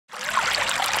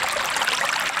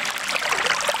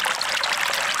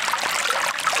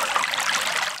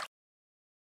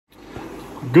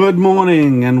Good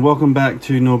morning and welcome back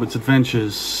to Norbits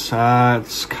Adventures.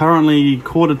 It's currently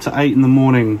 7:45 in the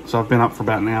morning, so I've been up for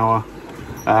about an hour.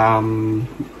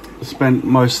 Spent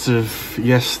most of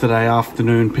yesterday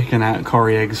afternoon picking out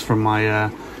cory eggs from my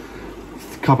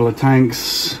couple of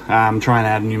tanks, trying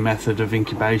out a new method of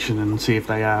incubation and see if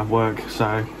they work.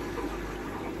 So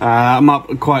I'm up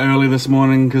quite early this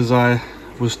morning because I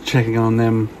was checking on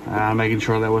them, making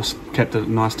sure they were kept at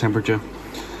a nice temperature.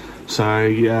 So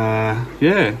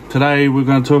yeah, today we're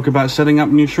going to talk about setting up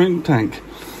a new shrimp tank.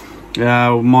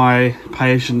 My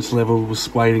patience level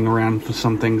was waiting around for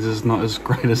some things is not as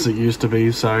great as it used to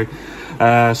be. So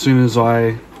as soon as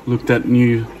I looked at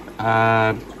new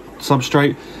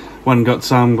substrate,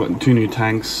 got two new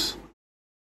tanks.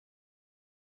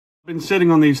 I've been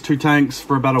sitting on these two tanks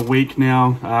for about a week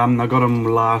now. I got them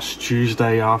last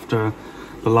Tuesday after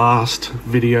the last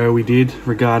video we did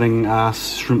regarding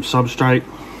shrimp substrate.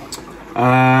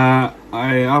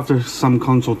 After some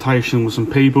consultation with some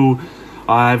people,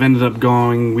 I've ended up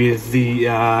going with the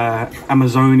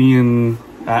Amazonian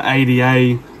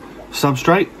ADA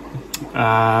substrate.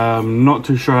 Not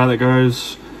too sure how that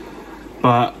goes,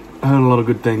 but I heard a lot of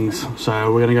good things.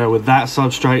 So we're going to go with that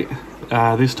substrate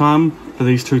this time for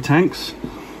these two tanks,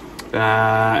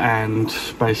 and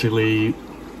basically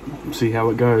see how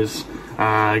it goes.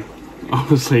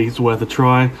 Obviously it's worth a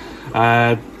try.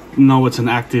 No, it's an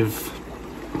active.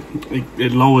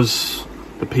 It lowers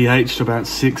the pH to about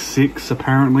 6.6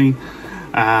 apparently.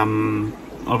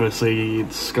 Obviously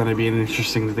it's going to be an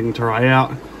interesting thing to try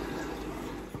out.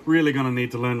 Really going to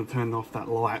need to learn to turn off that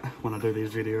light when I do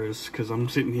these videos, because I'm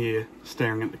sitting here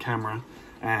staring at the camera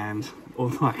and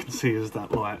all I can see is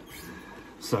that light.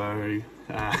 So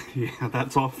yeah,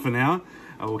 that's off for now.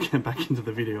 I will get back into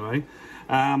the video.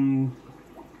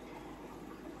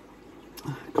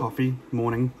 Coffee,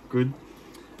 morning, good.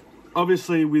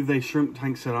 Obviously with a shrimp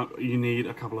tank setup you need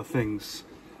a couple of things.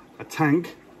 A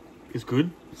tank is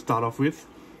good, start off with.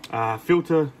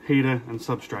 Filter, heater and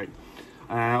substrate.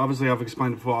 Obviously I've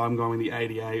explained before, I'm going with the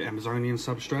ADA Amazonian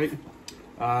substrate.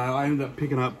 I ended up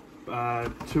picking up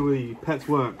two of the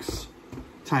Petsworks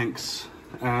tanks.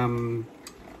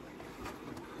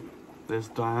 There's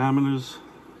diameters.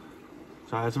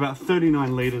 So it's about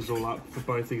 39 litres all up for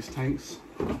both these tanks.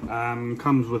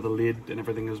 Comes with a lid and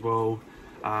everything as well.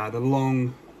 They're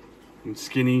long and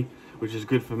skinny, which is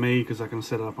good for me because I can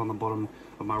set it up on the bottom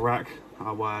of my rack.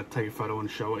 I'll take a photo and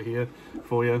show it here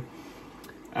for you.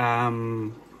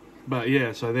 But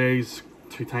yeah, so these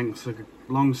two tanks are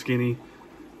long, skinny,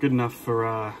 good enough for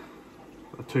a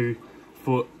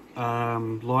 2-foot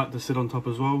light to sit on top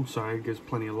as well, so it gives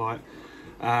plenty of light.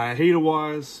 Heater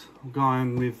wise, I'm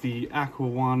going with the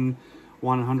Aquarium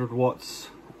 100 watts,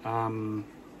 going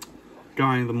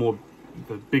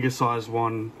the bigger size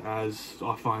one, as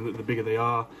I find that the bigger they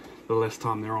are, the less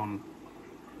time they're on.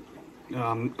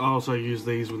 I also use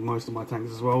these with most of my tanks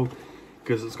as well,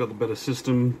 because it's got the better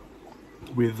system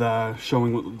with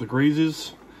showing what the degrees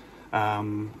is,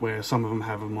 where some of them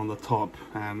have them on the top,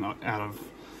 and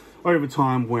over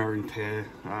time wear and tear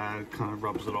kind of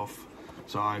rubs it off.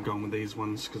 So I'm going with these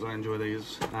ones because I enjoy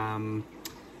these.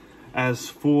 As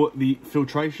for the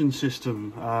filtration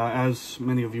system, as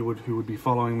many of you who would be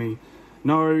following me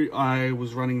know, I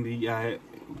was running the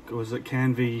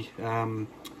Canvey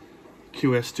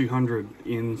QS200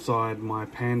 inside my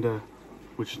Panda,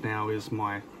 which now is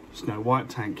my Snow White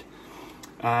tank.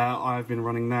 I've been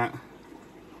running that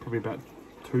probably about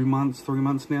 3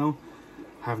 months now.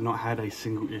 Have not had a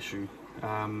single issue.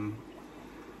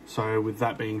 So with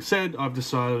that being said, I've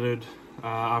decided,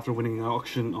 after winning an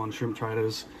auction on Shrimp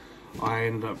Traders, I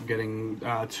ended up getting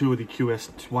 2 of the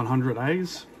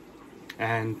QS100As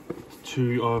and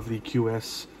 2 of the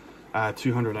QS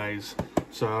 200As.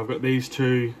 So I've got these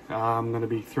two. I'm going to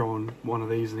be throwing one of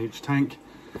these in each tank.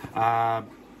 I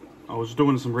was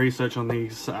doing some research on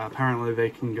these. Apparently they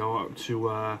can go up to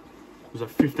was it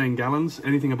 15 gallons?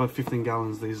 Anything above 15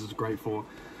 gallons these is great for.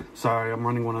 So I'm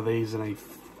running one of these in a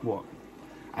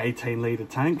 18 litre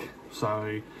tank.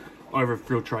 So over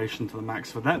filtration to the max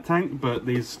for that tank, but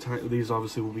these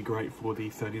obviously will be great for the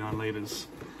 39 litres.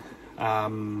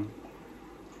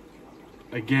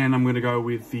 Again, I'm going to go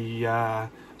with the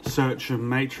Searcher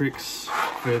Matrix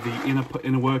for the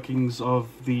inner workings of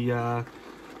the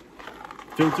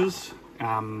filters,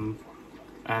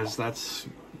 as that's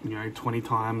 20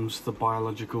 times the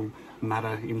biological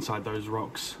matter inside those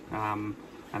rocks. And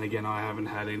again, I haven't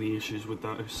had any issues with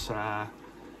those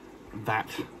that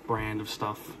brand of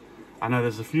stuff. I know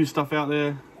there's a few stuff out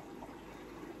there,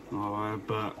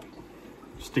 but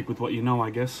stick with what you know,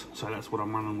 I guess. So that's what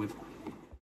I'm running with.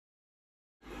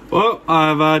 Well,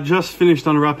 I've just finished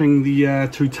unwrapping the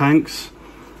 2 tanks.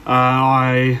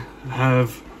 I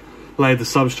have laid the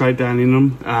substrate down in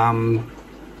them.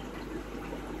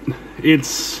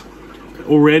 It's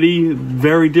already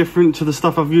very different to the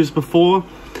stuff I've used before.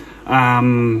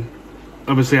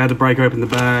 Obviously I had to break open the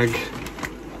bag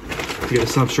to get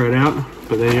the substrate out,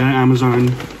 but there you go,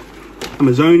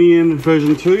 Amazonian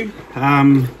version 2.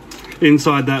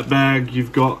 Inside that bag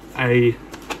you've got a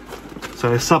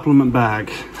supplement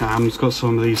bag. It's got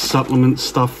some of these supplement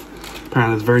stuff.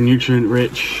 Apparently it's very nutrient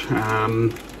rich.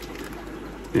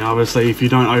 You know, obviously if you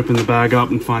don't open the bag up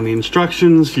and find the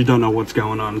instructions, you don't know what's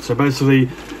going on. So basically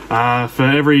for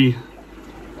every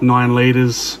 9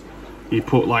 liters you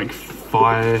put like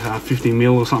 50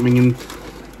 mil or something in.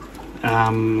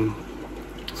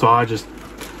 So I just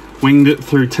winged it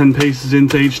through 10 pieces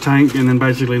into each tank and then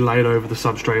basically laid over the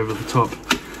substrate over the top.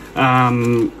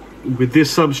 With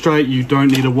this substrate you don't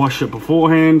need to wash it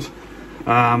beforehand.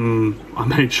 I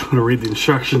made sure to read the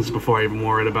instructions before I even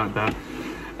worried about that.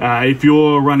 If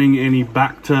you're running any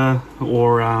Bacta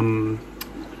or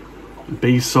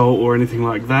bee salt or anything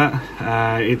like that,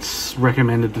 it's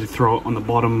recommended to throw it on the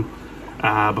bottom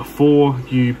before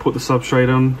you put the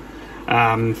substrate on.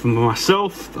 For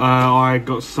myself, I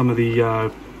got some of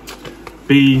the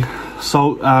bee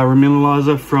salt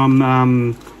remineralizer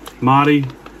from Marty.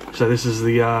 So this is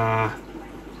the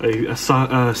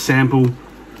a sample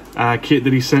kit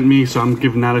that he sent me, so I'm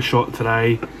giving that a shot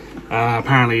today.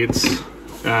 Apparently it's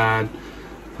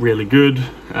really good.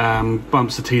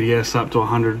 Bumps the TDS up to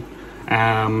 100,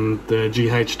 the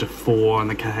GH to 4 and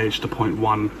the KH to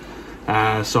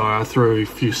 0.1. So I threw a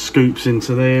few scoops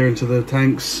into the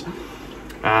tanks.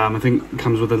 I think it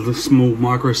comes with a small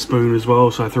micro spoon as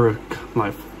well, so I threw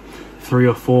like 3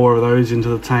 or 4 of those into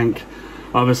the tank.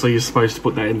 Obviously you're supposed to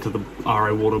put that into the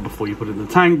RO water before you put it in the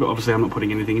tank, but obviously I'm not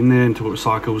putting anything in there until it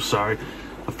recycles, so I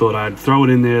thought I'd throw it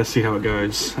in there, see how it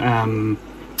goes.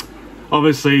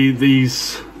 Obviously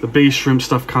the bee shrimp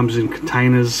stuff comes in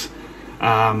containers.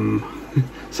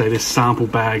 So this sample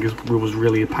bag was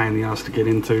really a pain in the ass to get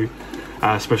into,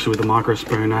 especially with the micro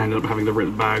spoon. I ended up having to rip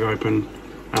the bag open.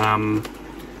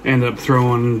 Ended up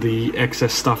throwing the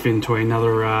excess stuff into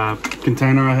another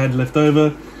container I had left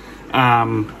over,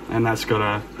 and that's got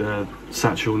a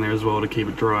satchel in there as well to keep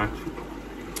it dry.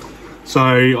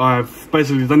 So I've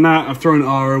basically done that. I've thrown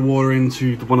RO water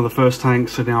into one of the first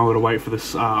tanks, so now I'm going to wait for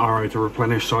this RO to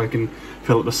replenish so I can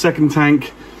fill up the second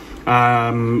tank.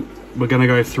 We're going to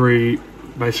go through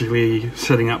basically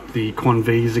setting up the Quan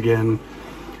Vs again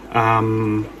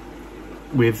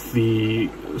with the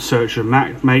searcher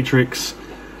matrix,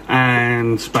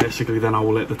 and basically then I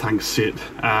will let the tank sit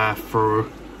for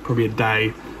probably a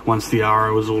day once the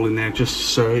RO is all in there, just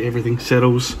so everything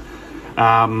settles.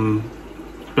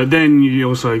 But then you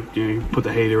also, you know, put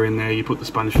the heater in there, you put the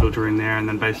sponge filter in there, and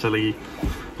then basically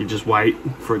you just wait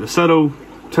for it to settle,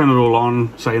 turn it all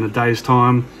on, say in a day's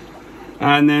time,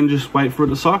 and then just wait for it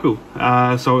to cycle.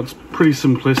 So it's pretty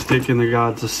simplistic in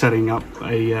regards to setting up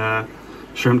a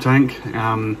shrimp tank.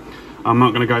 I'm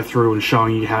not going to go through and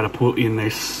showing you how to put in a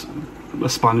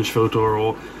sponge filter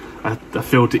or a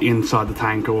filter inside the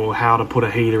tank, or how to put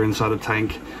a heater inside the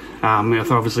tank.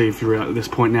 Obviously if you're at this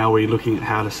point now where you're looking at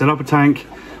how to set up a tank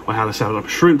or how to set up a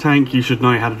shrimp tank, you should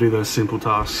know how to do those simple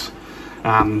tasks.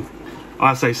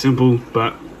 I say simple,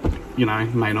 but you know,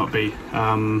 may not be.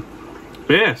 But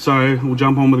yeah, so we'll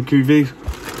jump on with the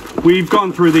QV. We've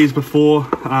gone through these before,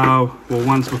 well,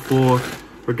 once before,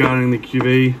 regarding the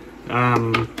QV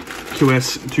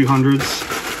QS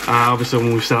 200s. Obviously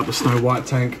when we set up the Snow White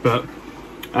tank, but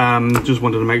just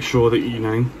wanted to make sure that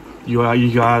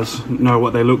you guys know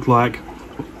what they look like.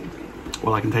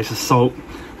 Well, I can taste the salt.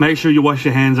 Make sure you wash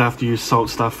your hands after you use salt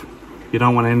stuff. You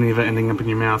don't want any of it ending up in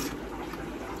your mouth,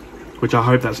 which I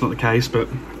hope that's not the case, but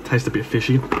it tastes a bit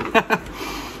fishy.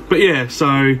 But yeah,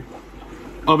 so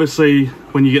obviously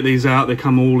when you get these out, they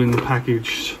come all in the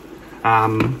package,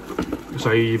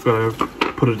 so you've got to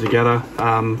put it together.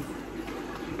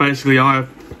 Basically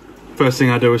first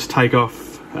thing I do is take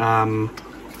off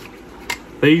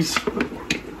these,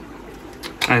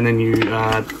 and then you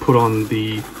put on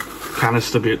the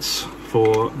canister bits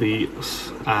for the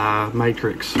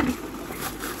matrix.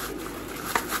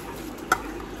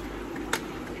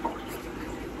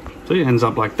 So it ends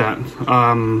up like that.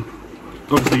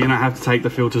 Obviously you don't have to take the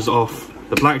filters off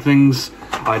the black things.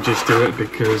 I just do it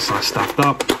because I stuffed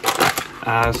up.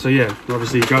 So yeah,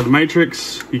 obviously you go to the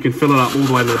matrix, you can fill it up all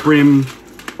the way to the brim,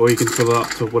 or you can fill it up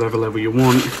to whatever level you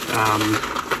want.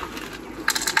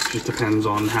 Just depends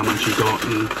on how much you got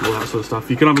and all that sort of stuff.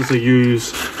 You can obviously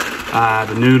use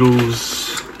the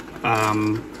noodles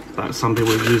that some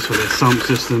people use for their sump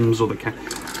systems or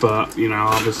but you know,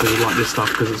 obviously we like this stuff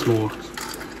because it's more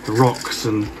rocks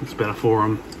and it's better for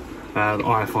them,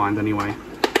 I find anyway.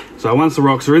 So once the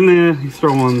rocks are in there, you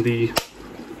throw on the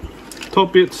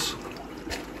top bits,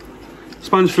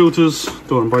 sponge filters,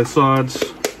 do it on both sides.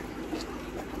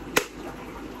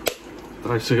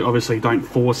 Obviously don't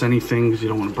force anything because you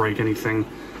don't want to break anything.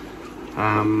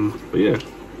 But yeah,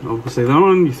 obviously that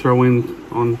on, you throw in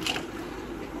on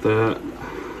the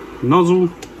nozzle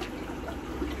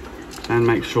and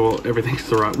make sure everything's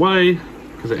the right way,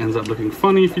 because it ends up looking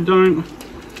funny if you don't.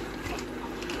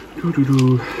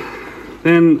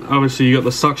 Then obviously you got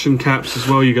the suction caps as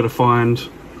well, you got to find,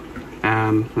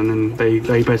 and then they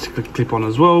basically clip on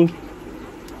as well.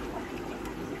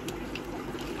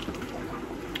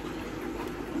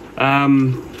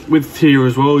 With here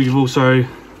as well, you've also,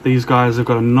 these guys have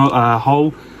got a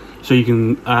hole, so you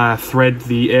can thread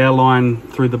the air line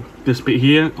through this bit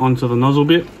here onto the nozzle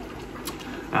bit.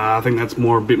 I think that's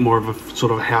a bit more of a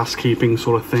sort of housekeeping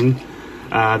sort of thing,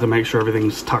 to make sure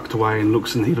everything's tucked away and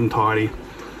looks neat and tidy.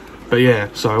 But yeah,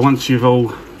 so once you've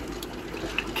all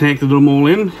connected them all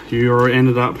in, you're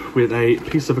ended up with a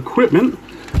piece of equipment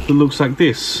that looks like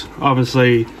this.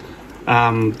 Obviously,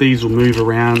 these will move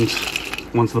around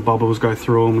once the bubbles go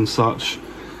through them and such.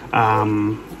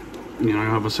 You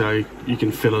know, obviously you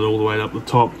can fill it all the way up the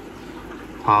top,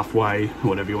 halfway,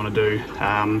 whatever you want to do.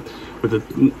 With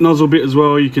the nozzle bit as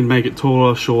well, you can make it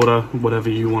taller, shorter, whatever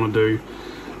you want to do.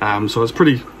 So it's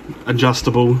pretty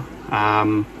adjustable.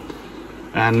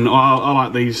 And I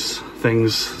like these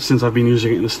things since I've been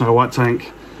using it in the Snow White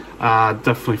tank.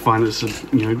 Definitely find it's,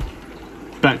 you know,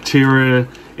 bacteria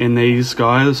in these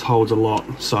guys holds a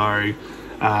lot. So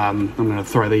I'm going to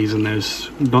throw these in those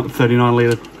 39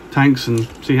 litre tanks and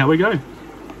see how we go.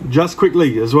 Just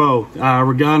quickly as well,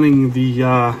 regarding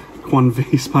the Quan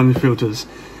V sponge filters,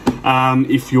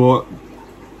 if you're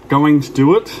going to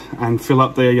do it and fill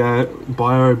up the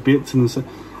bio bits and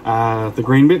the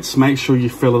green bits, make sure you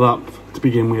fill it up to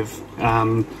begin with.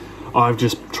 I've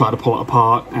just tried to pull it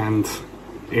apart and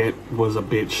it was a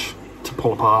bitch to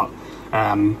pull apart.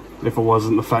 If it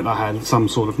wasn't the fact I had some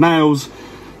sort of nails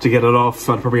to get it off,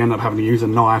 I'd probably end up having to use a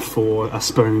knife or a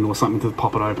spoon or something to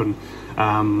pop it open.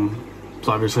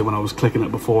 So obviously when I was clicking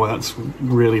it before, that's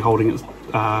really holding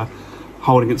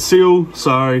it seal.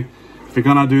 So if you're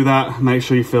gonna do that, make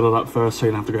sure you fill it up first so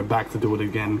you don't have to go back to do it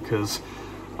again, because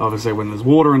obviously when there's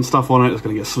water and stuff on it, it's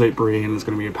gonna get slippery and it's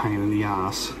gonna be a pain in the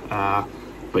ass.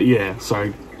 But yeah,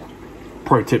 so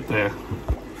pro tip there.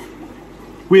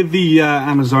 With the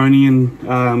Amazonian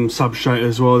substrate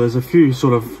as well, there's a few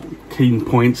sort of key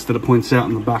points that it points out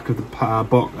in the back of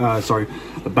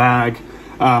the bag.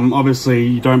 Obviously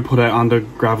you don't put an under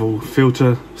gravel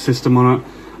filter system on it,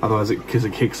 otherwise because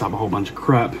it kicks up a whole bunch of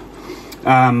crap.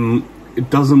 It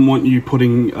doesn't want you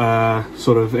putting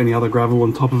sort of any other gravel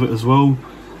on top of it as well.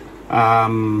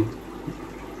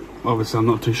 Obviously I'm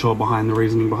not too sure behind the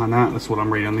reasoning behind that. That's what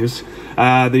I'm reading on this.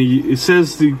 It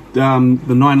says the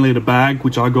 9 litre bag,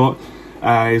 which I got,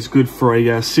 is good for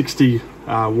a 60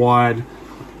 wide,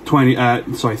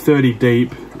 30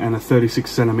 deep and a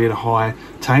 36 centimetre high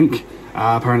tank.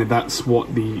 Apparently that's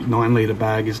what the 9 litre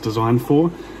bag is designed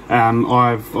for.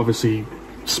 I've obviously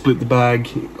split the bag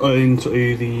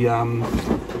into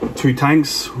the 2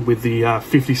 tanks with the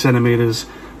 50 centimetres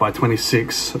by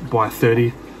 26 by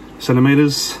 30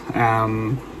 centimeters.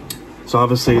 So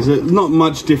obviously there's not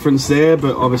much difference there,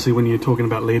 but obviously when you're talking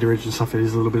about literage and stuff, it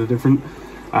is a little bit different.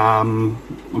 I'm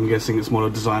guessing it's more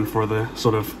designed for the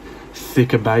sort of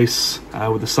thicker base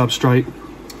with the substrate.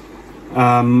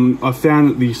 I found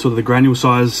that the granule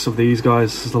size of these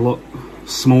guys is a lot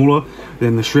smaller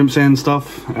than the shrimp sand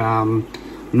stuff. I'm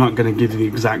not going to give you the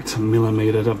exact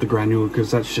millimeter of the granule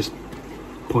because that's just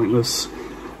pointless.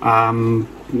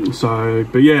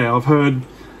 But yeah, I've heard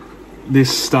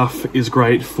this stuff is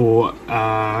great for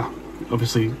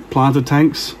obviously planted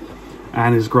tanks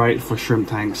and is great for shrimp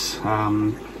tanks.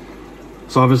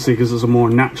 So obviously because it's a more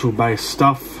natural based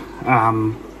stuff,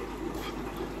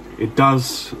 it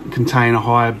does contain a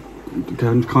high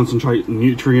concentrate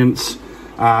nutrients.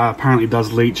 Apparently it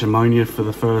does leach ammonia for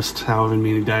the first however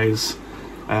many days.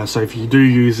 So if you do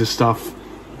use this stuff,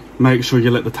 make sure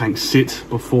you let the tank sit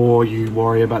before you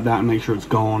worry about that, and make sure it's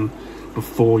gone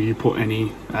before you put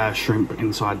any shrimp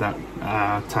inside that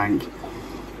tank.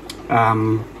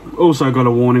 Also got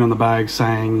a warning on the bag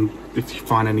saying if you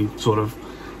find any sort of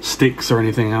sticks or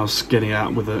anything else, getting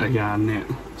out with a net.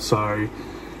 So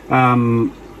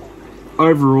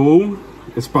overall,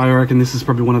 I reckon this is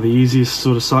probably one of the easiest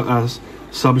sort of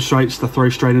substrates to throw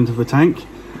straight into the tank.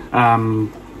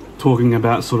 Talking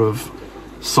about sort of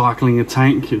cycling a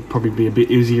tank, it'd probably be a bit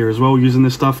easier as well using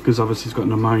this stuff, because obviously it's got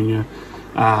an ammonia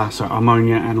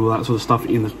and all that sort of stuff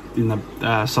in the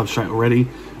substrate already,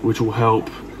 which will help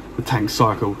the tank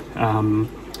cycle.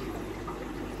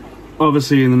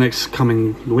 Obviously in the next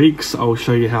coming weeks I'll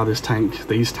show you how these tanks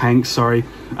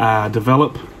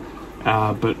develop,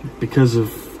 but because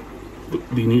of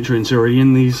the nutrients already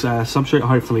in these substrate,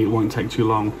 hopefully it won't take too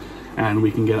long and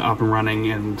we can get it up and running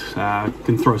and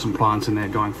can throw some plants in there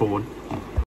going forward.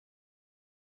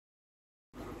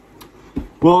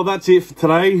 Well, that's it for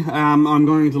today. I'm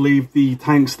going to leave the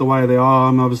tanks the way they are.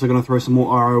 I'm obviously going to throw some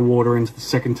more RO water into the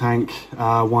second tank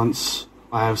once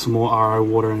I have some more RO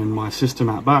water in my system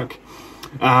out back.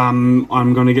 I'm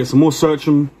going to get some more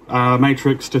Searchum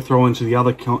matrix to throw into the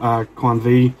other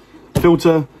Conv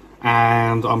filter,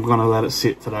 and I'm going to let it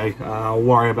sit today. I'll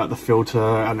worry about the filter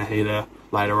and the heater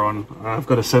later on. I've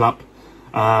got to set up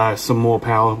some more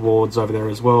power boards over there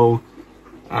as well.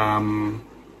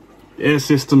 Air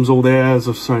system's all there, as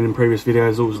I've shown in previous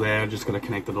videos, all's there, just got to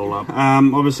connect it all up.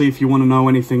 Obviously if you want to know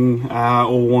anything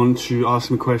or want to ask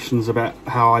me questions about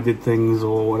how I did things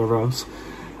or whatever else,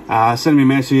 send me a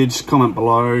message, comment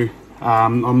below.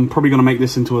 I'm probably going to make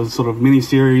this into a sort of mini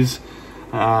series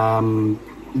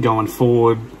going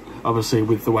forward, obviously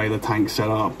with the way the tank's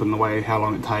set up and the way how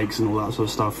long it takes and all that sort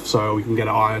of stuff, so we can get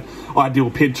an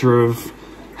ideal picture of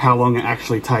how long it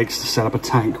actually takes to set up a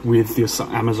tank with this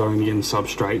Amazonian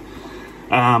substrate.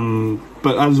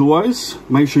 But as always,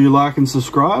 make sure you like and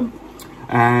subscribe,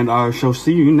 and I shall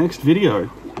see you next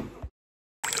video.